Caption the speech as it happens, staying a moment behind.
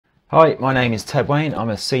Hi, my name is Ted Waine.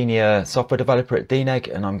 I'm a senior software developer at DNEG,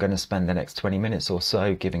 and I'm going to spend the next 20 minutes or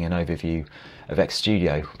so giving an overview of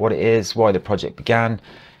xSTUDIO, what it is, why the project began,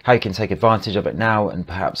 how you can take advantage of it now, and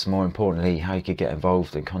perhaps more importantly, how you could get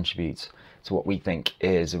involved and contribute to what we think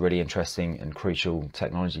is a really interesting and crucial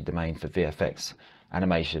technology domain for VFX,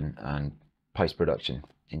 animation, and post-production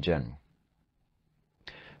in general.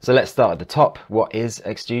 So let's start at the top. What is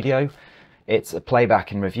xSTUDIO? It's a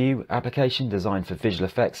playback and review application designed for visual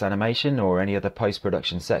effects, animation, or any other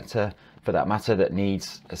post-production sector, for that matter, that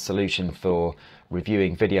needs a solution for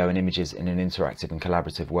reviewing video and images in an interactive and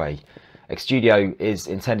collaborative way. xSTUDIO is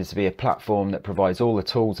intended to be a platform that provides all the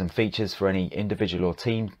tools and features for any individual or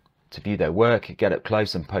team to view their work, get up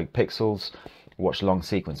close and poke pixels, watch long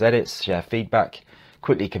sequence edits, share feedback,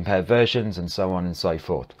 quickly compare versions, and so on and so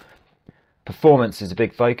forth. Performance is a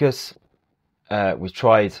big focus. We've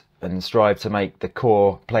tried and strive to make the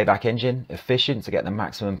core playback engine efficient to get the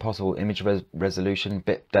maximum possible image resolution,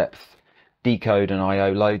 bit depth, decode and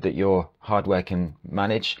I/O load that your hardware can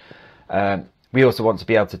manage. We also want to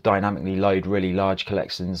be able to dynamically load really large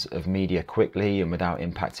collections of media quickly and without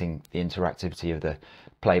impacting the interactivity of the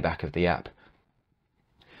playback of the app.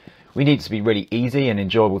 We need it to be really easy and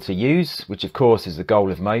enjoyable to use, which of course is the goal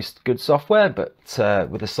of most good software, but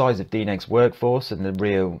with the size of DNEG's workforce and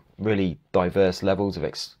the really diverse levels of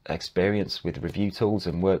experience with review tools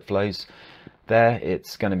and workflows there,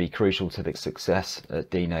 it's going to be crucial to the success at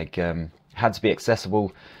DNEG. Had to be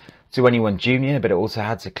accessible to anyone junior, but it also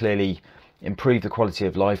had to clearly improve the quality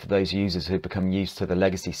of life of those users who had become used to the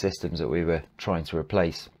legacy systems that we were trying to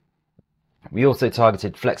replace. We also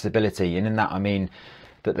targeted flexibility, and in that I mean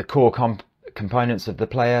that the core components of the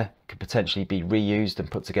player could potentially be reused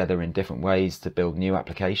and put together in different ways to build new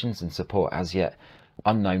applications and support as yet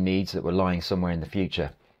unknown needs that were lying somewhere in the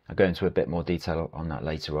future. I'll go into a bit more detail on that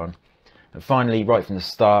later on. And finally, right from the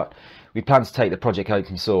start, we plan to take the project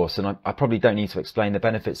open source, and I probably don't need to explain the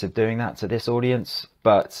benefits of doing that to this audience,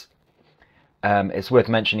 but it's worth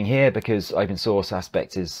mentioning here because open source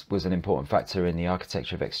aspect was an important factor in the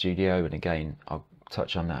architecture of xSTUDIO, and again I'll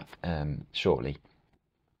touch on that shortly.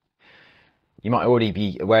 You might already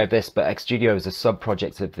be aware of this, but xSTUDIO is a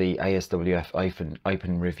sub-project of the ASWF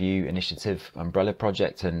Open Review Initiative umbrella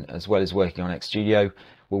project, and as well as working on xSTUDIO,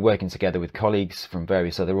 we're working together with colleagues from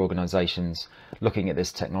various other organisations looking at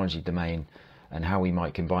this technology domain and how we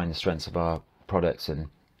might combine the strengths of our products and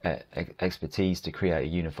expertise to create a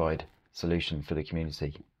unified solution for the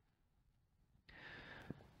community.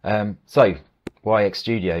 So, why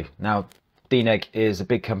xSTUDIO? Now, DNEG is a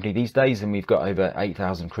big company these days, and we've got over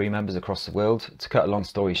 8,000 crew members across the world. To cut a long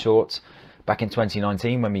story short, back in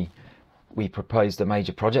 2019 when we proposed a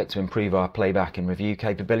major project to improve our playback and review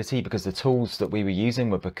capability because the tools that we were using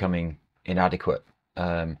were becoming inadequate.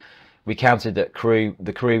 We counted that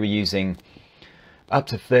the crew were using up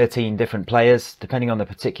to 13 different players. Depending on the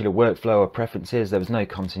particular workflow or preferences, there was no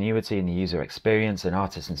continuity in the user experience, and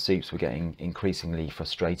artists and soups were getting increasingly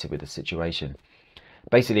frustrated with the situation.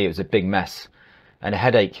 Basically, it was a big mess and a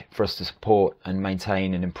headache for us to support and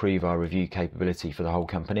maintain and improve our review capability for the whole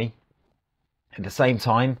company. At the same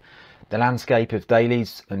time, the landscape of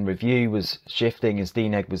dailies and review was shifting as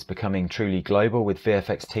DNEG was becoming truly global, with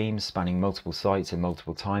VFX teams spanning multiple sites in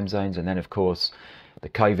multiple time zones. And then, of course, the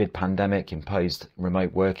COVID pandemic imposed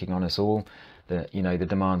remote working on us all. The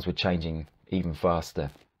demands were changing even faster.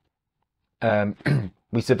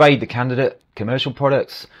 We surveyed the candidate commercial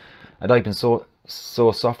products and open source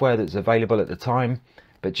software that's available at the time,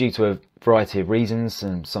 but due to a variety of reasons,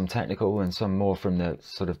 and some technical and some more from the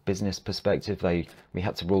sort of business perspective, we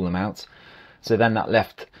had to rule them out. So then that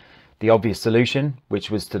left the obvious solution, which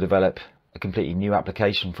was to develop a completely new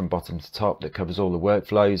application from bottom to top that covers all the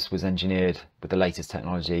workflows, was engineered with the latest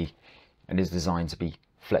technology, and is designed to be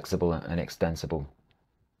flexible and extensible.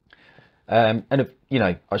 I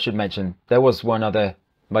should mention there was one other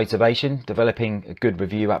motivation. Developing a good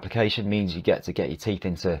review application means you get your teeth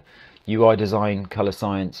into UI design, color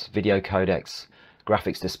science, video codecs,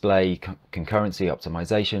 graphics display, concurrency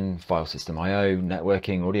optimization, file system I/O,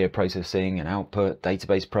 networking, audio processing and output,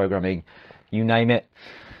 database programming, you name it.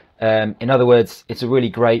 In other words, it's a really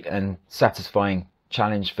great and satisfying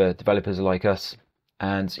challenge for developers like us,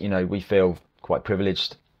 and we feel quite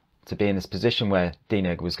privileged to be in this position where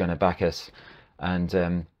DNEG was going to back us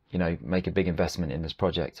and make a big investment in this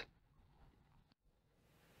project.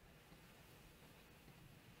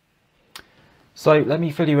 So let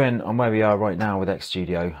me fill you in on where we are right now with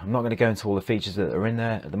xSTUDIO. I'm not going to go into all the features that are in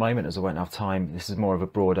there at the moment as I won't have time. This is more of a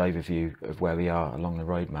broad overview of where we are along the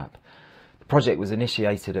roadmap. The project was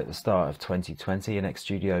initiated at the start of 2020 and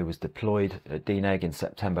xSTUDIO was deployed at DNEG in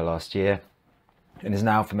September last year. and is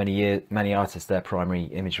now for many artists their primary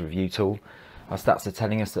image review tool. Our stats are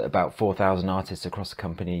telling us that about 4,000 artists across the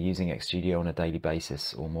company are using xSTUDIO on a daily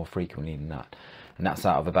basis, or more frequently than that, and that's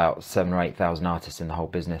out of about 7,000 or 8,000 artists in the whole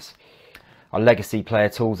business. Our legacy player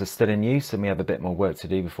tools are still in use, and we have a bit more work to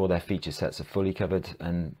do before their feature sets are fully covered,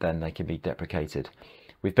 and then they can be deprecated.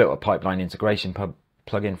 We've built a pipeline integration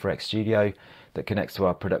plugin for xSTUDIO that connects to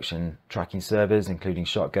our production tracking servers, including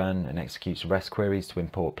Shotgun, and executes REST queries to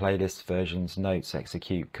import playlists, versions, notes,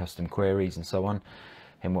 execute custom queries, and so on,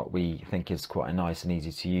 in what we think is quite a nice and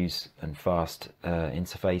easy to use and fast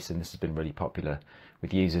interface. And this has been really popular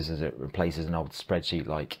with users as it replaces an old spreadsheet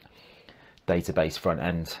like database front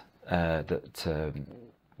end that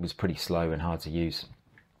was pretty slow and hard to use.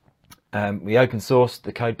 We open sourced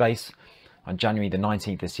the code base on January the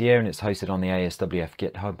 19th this year, and it's hosted on the ASWF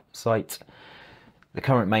GitHub site. The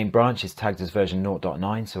current main branch is tagged as version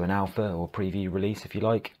 0.9, so an alpha or preview release if you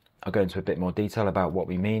like. I'll go into a bit more detail about what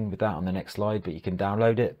we mean with that on the next slide, but you can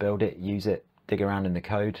download it, build it, use it, dig around in the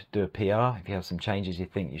code, do a PR if you have some changes you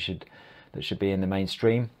think that should be in the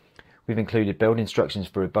mainstream. We've included build instructions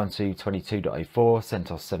for Ubuntu 22.04,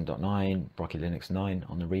 CentOS 7.9, Rocky Linux 9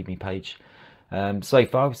 on the README page. So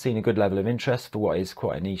far we've seen a good level of interest for what is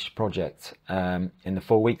quite a niche project. In the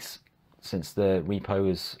 4 weeks since the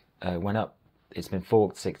repo went up, it's been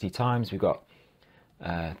forked 60 times. We've got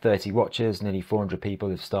 30 watchers, nearly 400 people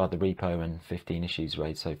have starred the repo, and 15 issues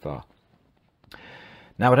raised so far.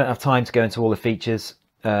 Now I don't have time to go into all the features.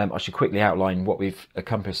 I should quickly outline what we've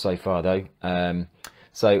accomplished so far though.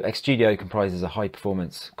 So xSTUDIO comprises a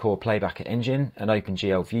high-performance core playback engine, an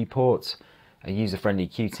OpenGL viewport, a user-friendly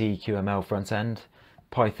Qt QML front end,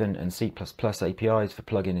 Python and C++ APIs for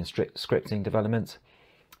plugin and scripting development,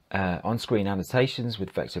 on-screen annotations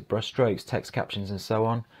with vector brushstrokes, text captions and so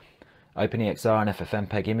on. OpenEXR and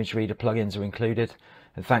FFmpeg image reader plugins are included,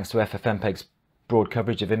 and thanks to FFmpeg's broad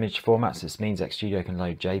coverage of image formats, this means xSTUDIO can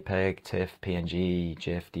load JPEG, TIFF, PNG,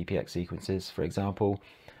 GIF, DPX sequences, for example,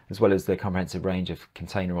 as well as the comprehensive range of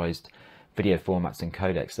containerized video formats and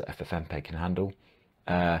codecs that FFmpeg can handle.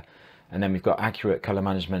 And then we've got accurate color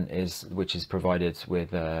management, which is provided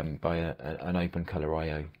with by an Open Color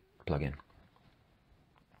IO plugin.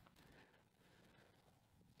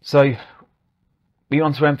 So we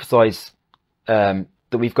want to emphasize that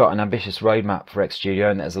we've got an ambitious roadmap for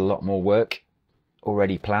xSTUDIO, and there's a lot more work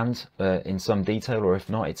already planned in some detail, or if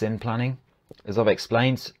not, it's in planning. As I've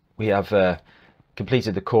explained, we have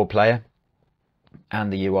completed the core player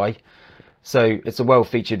and the UI. So it's a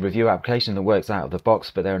well-featured review application that works out of the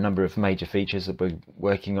box, but there are a number of major features that we're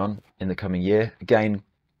working on in the coming year. Again,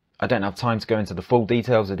 I don't have time to go into the full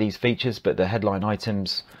details of these features, but the headline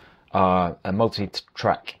items are a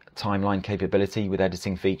multi-track timeline capability with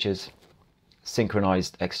editing features,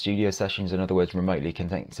 synchronized xSTUDIO sessions, in other words, remotely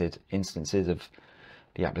connected instances of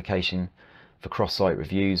the application for cross-site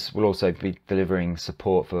reviews. We'll also be delivering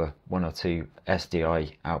support for 1 or 2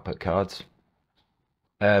 SDI output cards.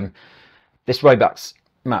 This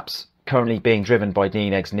roadmap's currently being driven by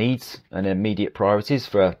DNEG's needs and immediate priorities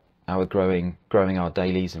for our growing our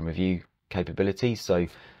dailies and review capabilities. So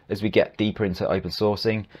as we get deeper into open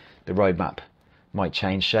sourcing, the roadmap might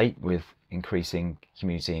change shape with increasing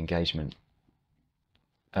community engagement.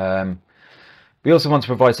 We also want to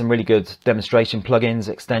provide some really good demonstration plugins,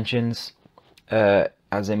 extensions.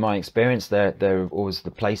 As in my experience, they're always the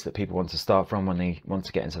place that people want to start from when they want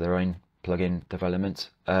to get into their own plugin development.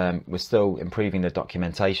 We're still improving the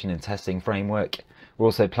documentation and testing framework. We're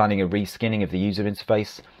also planning a reskinning of the user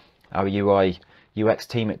interface. Our UI UX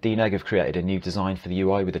team at DNEG have created a new design for the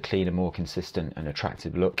UI with a cleaner, more consistent and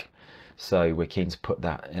attractive look. So we're keen to put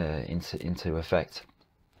that into effect.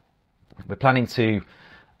 We're planning to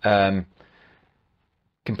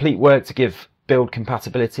complete work to give build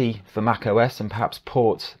compatibility for macOS and perhaps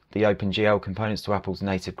port the OpenGL components to Apple's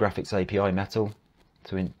native graphics API Metal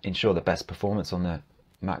to ensure the best performance on the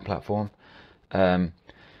Mac platform. For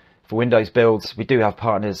Windows builds, we do have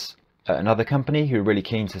partners at another company who are really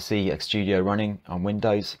keen to see xSTUDIO running on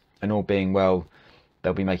Windows, and all being well,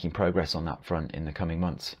 they'll be making progress on that front in the coming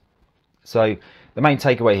months. So the main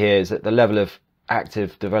takeaway here is that the level of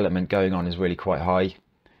active development going on is really quite high.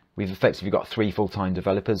 We've effectively got 3 full-time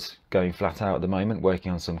developers going flat out at the moment,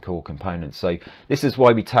 working on some cool components. So this is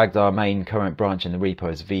why we tagged our main current branch in the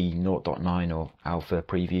repo as v0.9 or alpha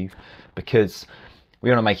preview, because we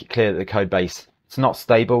want to make it clear that the code base, it's not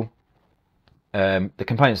stable. The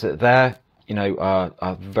components that are there, you know,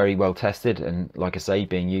 are very well tested and, like I say,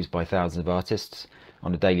 being used by thousands of artists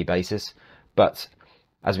on a daily basis. But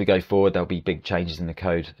as we go forward, there'll be big changes in the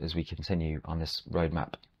code as we continue on this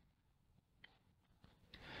roadmap.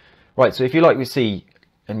 Right, so if you like what you see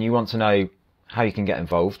and you want to know how you can get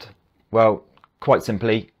involved. Well, quite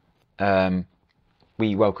simply,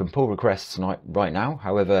 we welcome pull requests right now.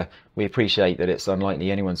 However, we appreciate that it's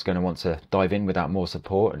unlikely anyone's going to want to dive in without more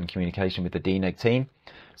support and communication with the DNEG team.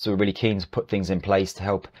 So we're really keen to put things in place to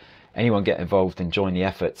help anyone get involved and join the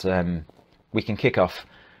effort. We can kick off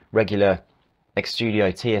regular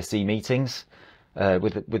xSTUDIO TSC meetings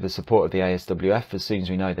with the support of the ASWF as soon as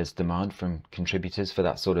we know there's demand from contributors for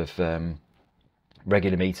that sort of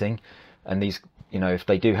regular meeting. And these, if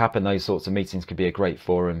they do happen, those sorts of meetings could be a great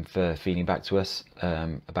forum for feeding back to us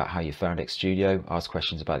about how you found xSTUDIO, ask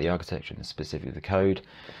questions about the architecture and specifically the code,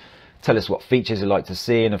 tell us what features you'd like to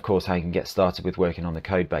see, and of course how you can get started with working on the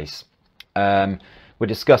code base. We're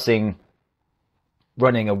discussing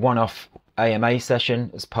running a one-off AMA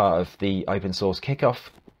session as part of the open source kickoff,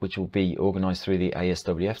 which will be organised through the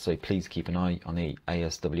ASWF, so please keep an eye on the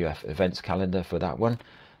ASWF events calendar for that one.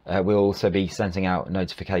 We'll also be sending out a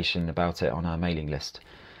notification about it on our mailing list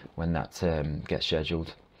when that gets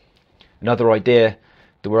scheduled. Another idea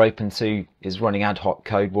that we're open to is running ad hoc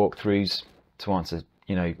code walkthroughs to answer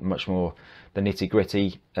much more the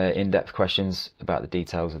nitty-gritty in-depth questions about the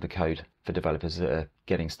details of the code for developers that are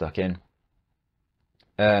getting stuck in.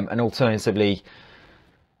 And alternatively,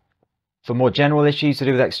 for more general issues to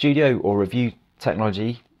do with xSTUDIO or review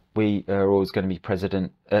technology, we are always going to be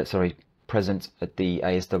present at the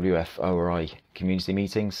ASWF ORI community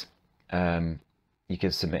meetings. You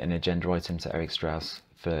can submit an agenda item to Eric Strauss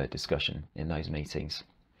for discussion in those meetings.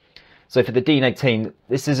 So for the DNEG team,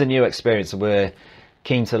 this is a new experience, and we're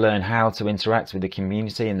keen to learn how to interact with the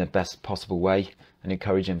community in the best possible way and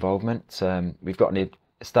encourage involvement. We've got an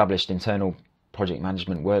established internal project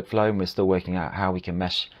management workflow, and we're still working out how we can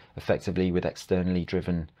mesh effectively with externally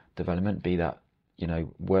driven development, be that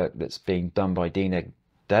work that's being done by DNEG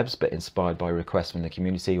devs but inspired by requests from the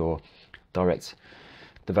community, or direct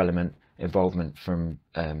development involvement from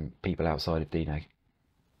people outside of DNEG.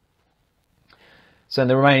 So in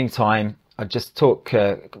the remaining time, I'll just talk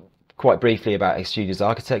quite briefly about xSTUDIO's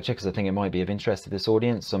architecture, because I think it might be of interest to this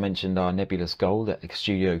audience. I mentioned our nebulous goal that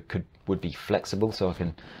xSTUDIO would be flexible, so I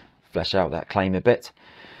can flesh out that claim a bit.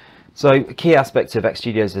 So a key aspect of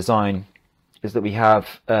xSTUDIO's design is that we've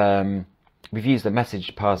used a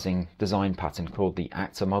message passing design pattern called the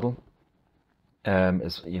actor model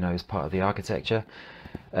as part of the architecture.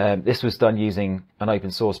 This was done using an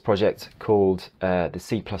open source project called the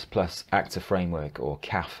C++ actor framework, or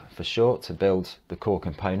CAF for short, to build the core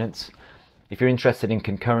components. If you're interested in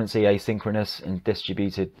concurrency, asynchronous and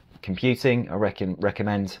distributed computing, I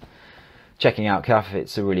recommend checking out CAF.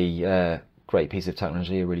 It's a really great piece of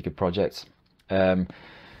technology, a really good project.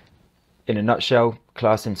 In a nutshell,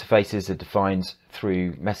 class interfaces are defined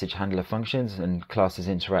through message handler functions, and classes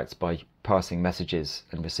interact by passing messages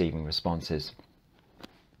and receiving responses.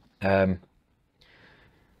 So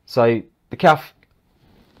the CAF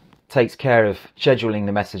takes care of scheduling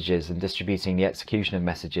the messages and distributing the execution of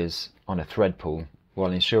messages on a thread pool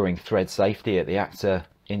while ensuring thread safety at the actor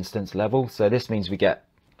instance level. So this means we get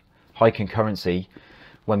high concurrency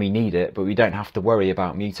when we need it, but we don't have to worry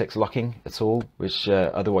about mutex locking at all, which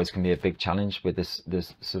otherwise can be a big challenge with this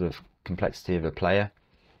sort of complexity of a player.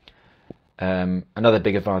 Another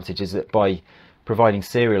big advantage is that by providing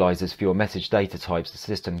serializers for your message data types, the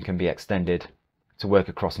system can be extended to work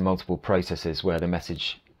across multiple processes where the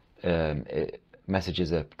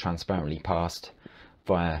messages are transparently passed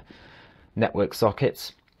via network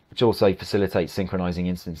sockets, which also facilitates synchronizing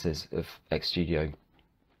instances of xSTUDIO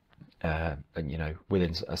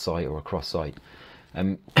within a site or across site.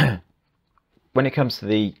 When it comes to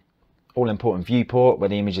the all-important viewport, where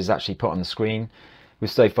the image is actually put on the screen,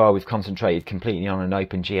 we've concentrated completely on an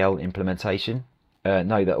OpenGL implementation.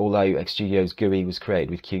 Note that although xSTUDIO's GUI was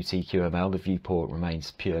created with Qt/QML, the viewport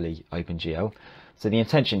remains purely OpenGL. So the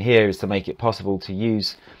intention here is to make it possible to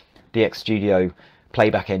use the xSTUDIO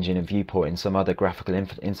Playback engine and viewport in some other graphical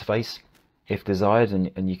interface if desired,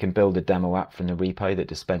 and you can build a demo app from the repo that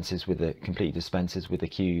completely dispenses with the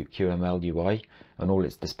QML UI and all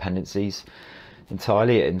its dependencies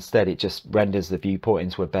entirely. Instead, it just renders the viewport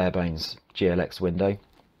into a bare bones GLX window.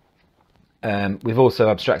 We've also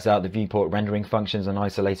abstracted out the viewport rendering functions and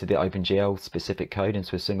isolated the OpenGL specific code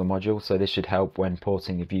into a single module, so this should help when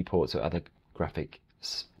porting the viewport to other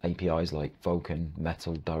graphics APIs like Vulkan,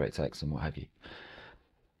 Metal, DirectX and what have you.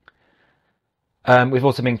 We've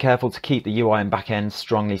also been careful to keep the UI and backend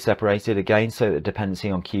strongly separated again, so that the dependency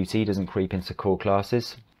on Qt doesn't creep into core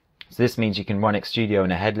classes. So this means you can run xSTUDIO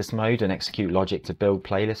in a headless mode and execute logic to build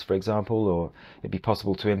playlists, for example, or it'd be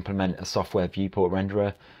possible to implement a software viewport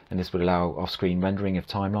renderer, and this would allow off-screen rendering of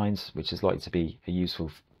timelines, which is likely to be a useful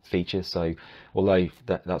features. So although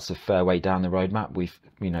that's a fair way down the roadmap, we've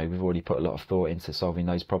already put a lot of thought into solving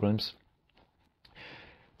those problems.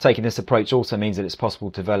 Taking this approach also means that it's possible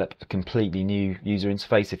to develop a completely new user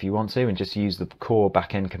interface if you want to, and just use the core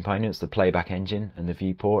back-end components, the Playback engine and the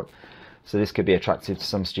viewport. So this could be attractive to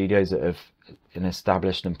some studios that have an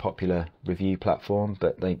established and popular review platform,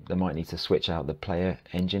 but they might need to switch out the player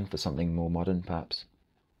engine for something more modern perhaps.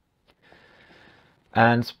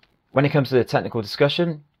 And when it comes to the technical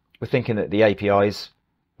discussion, we're thinking that the APIs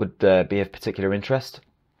would be of particular interest.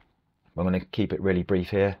 I'm going to keep it really brief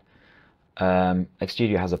here.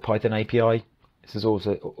 xSTUDIO has a Python API. This is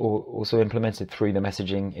also implemented through the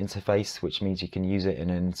messaging interface, which means you can use it in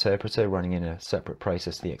an interpreter running in a separate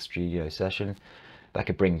process to the xSTUDIO session. That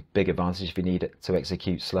could bring big advantage if you need it to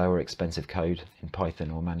execute slower, expensive code in Python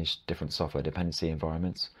or manage different software dependency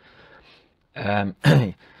environments.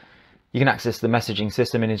 You can access the messaging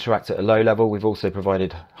system and interact at a low level. We've also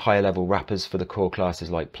provided higher level wrappers for the core classes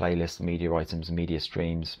like playlists, media items, media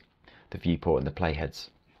streams, the viewport and the playheads.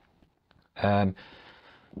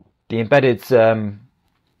 The embedded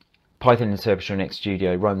Python interpreter in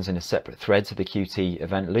xSTUDIO runs in a separate thread to the Qt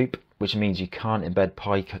event loop, which means you can't embed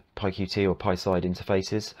PyQt or PySide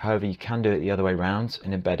interfaces. However, you can do it the other way around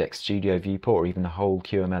and embed xSTUDIO viewport or even a whole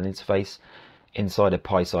QML interface inside a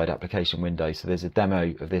PySide application window. So there's a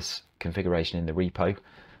demo of this configuration in the repo,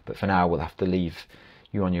 but for now we'll have to leave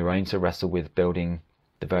you on your own to wrestle with building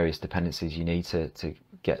the various dependencies you need to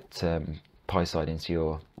get PySide into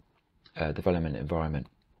your development environment.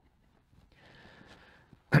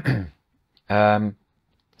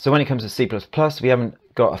 So when it comes to C++, we haven't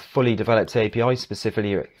got a fully developed API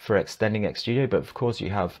specifically for extending xSTUDIO, but of course you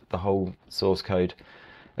have the whole source code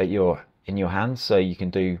in your hands, so you can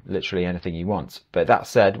do literally anything you want. But that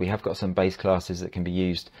said, we have got some base classes that can be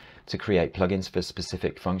used to create plugins for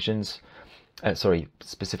specific functions,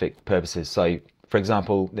 specific purposes. So for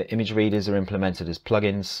example, the image readers are implemented as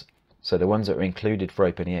plugins. So the ones that are included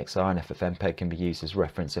for OpenEXR and FFmpeg can be used as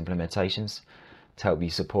reference implementations to help you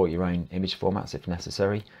support your own image formats if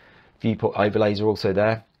necessary. Viewport overlays are also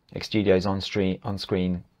there. xSTUDIO's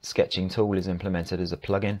on-screen sketching tool is implemented as a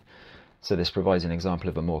plugin. So this provides an example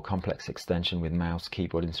of a more complex extension with mouse,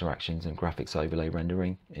 keyboard interactions and graphics overlay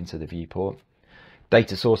rendering into the viewport.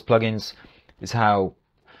 Data source plugins is how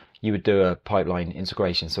you would do a pipeline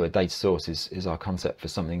integration. So a data source is our concept for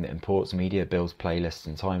something that imports media, builds playlists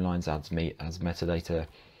and timelines, adds metadata,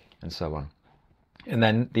 and so on. And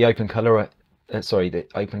then the Open Color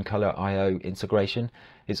IO integration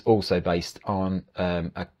is also based on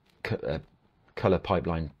a color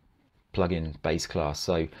pipeline plugin base class.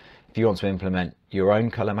 So if you want to implement your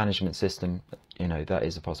own color management system, that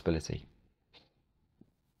is a possibility.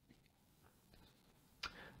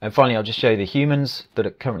 And finally, I'll just show you the humans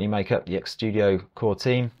that currently make up the xSTUDIO core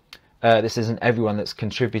team. This isn't everyone that's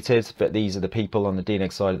contributed, but these are the people on the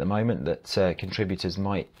DNEG side at the moment that contributors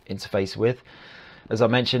might interface with. As I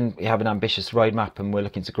mentioned, we have an ambitious roadmap and we're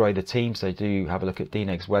looking to grow the team, so do have a look at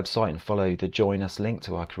DNEG's website and follow the Join Us link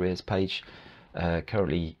to our careers page.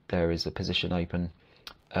 Currently, there is a position open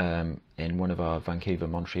in one of our Vancouver,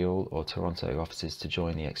 Montreal or Toronto offices to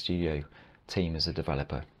join the xSTUDIO team as a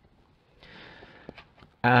developer.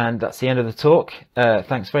 And that's the end of the talk.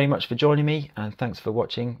 Thanks very much for joining me and thanks for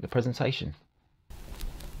watching the presentation.